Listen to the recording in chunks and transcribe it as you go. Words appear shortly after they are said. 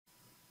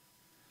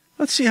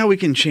Let's see how we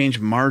can change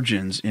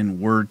margins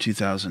in Word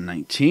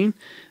 2019.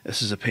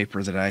 This is a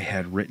paper that I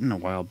had written a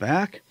while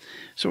back.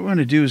 So what we're going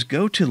to do is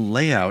go to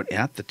Layout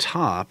at the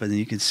top, and then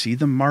you can see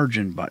the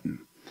Margin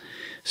button.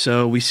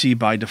 So we see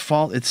by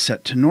default it's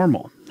set to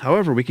normal.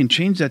 However, we can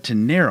change that to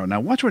narrow. Now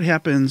watch what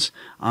happens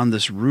on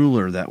this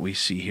ruler that we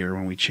see here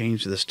when we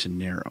change this to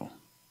narrow.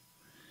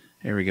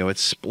 There we go.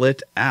 It's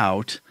split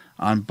out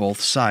on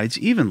both sides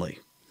evenly.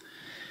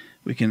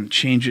 We can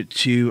change it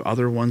to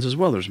other ones as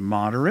well. There's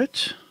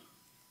moderate,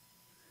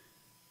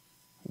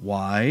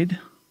 wide,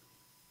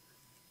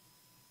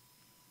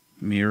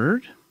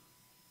 mirrored,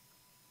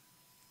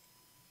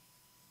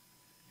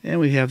 and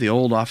we have the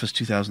old Office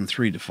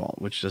 2003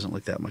 default, which doesn't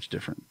look that much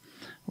different.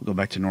 We'll go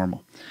back to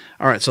normal.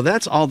 All right, so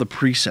that's all the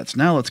presets.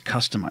 Now let's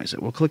customize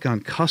it. We'll click on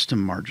Custom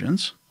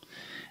Margins,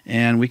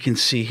 and we can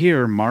see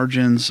here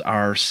margins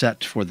are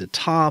set for the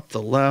top,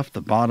 the left,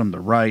 the bottom, the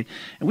right,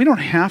 and we don't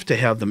have to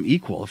have them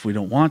equal if we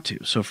don't want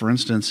to. So for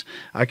instance,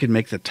 I could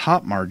make the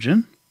top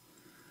margin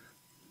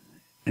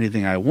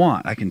anything I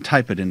want. I can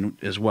type it in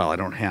as well. I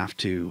don't have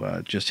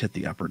to just hit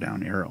the up or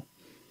down arrow.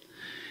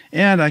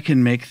 And I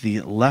can make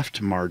the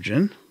left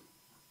margin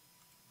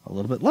a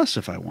little bit less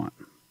if I want.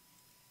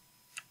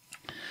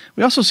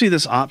 We also see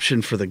this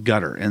option for the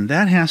gutter, and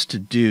that has to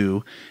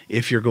do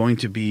if you're going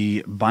to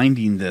be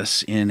binding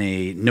this in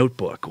a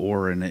notebook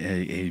or in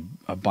a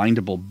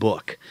bindable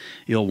book.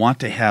 You'll want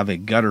to have a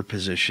gutter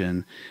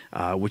position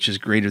which is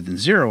greater than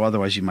 0,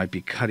 otherwise you might be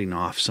cutting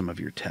off some of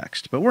your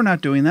text. But we're not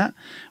doing that.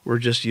 We're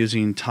just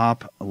using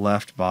top,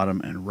 left,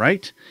 bottom, and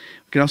right.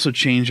 We can also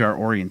change our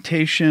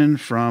orientation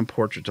from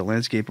portrait to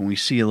landscape, and we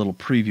see a little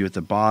preview at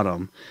the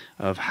bottom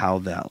of how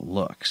that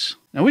looks.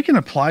 Now we can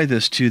apply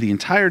this to the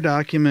entire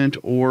document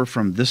or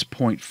from this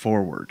point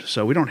forward.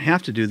 So we don't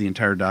have to do the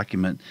entire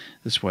document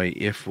this way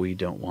if we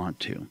don't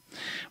want to.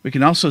 We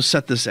can also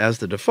set this as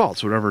the default.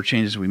 So whatever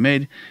changes we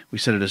made, we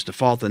set it as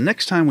default. The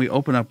next time we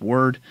open up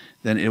Word,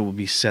 then it will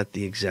be set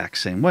the exact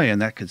same way,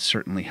 and that could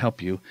certainly help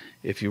you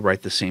if you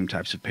write the same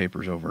types of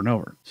papers over and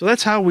over. So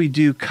that's how we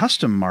do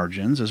custom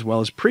margins as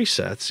well as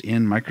presets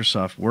in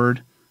Microsoft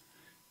Word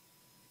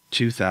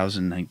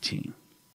 2019.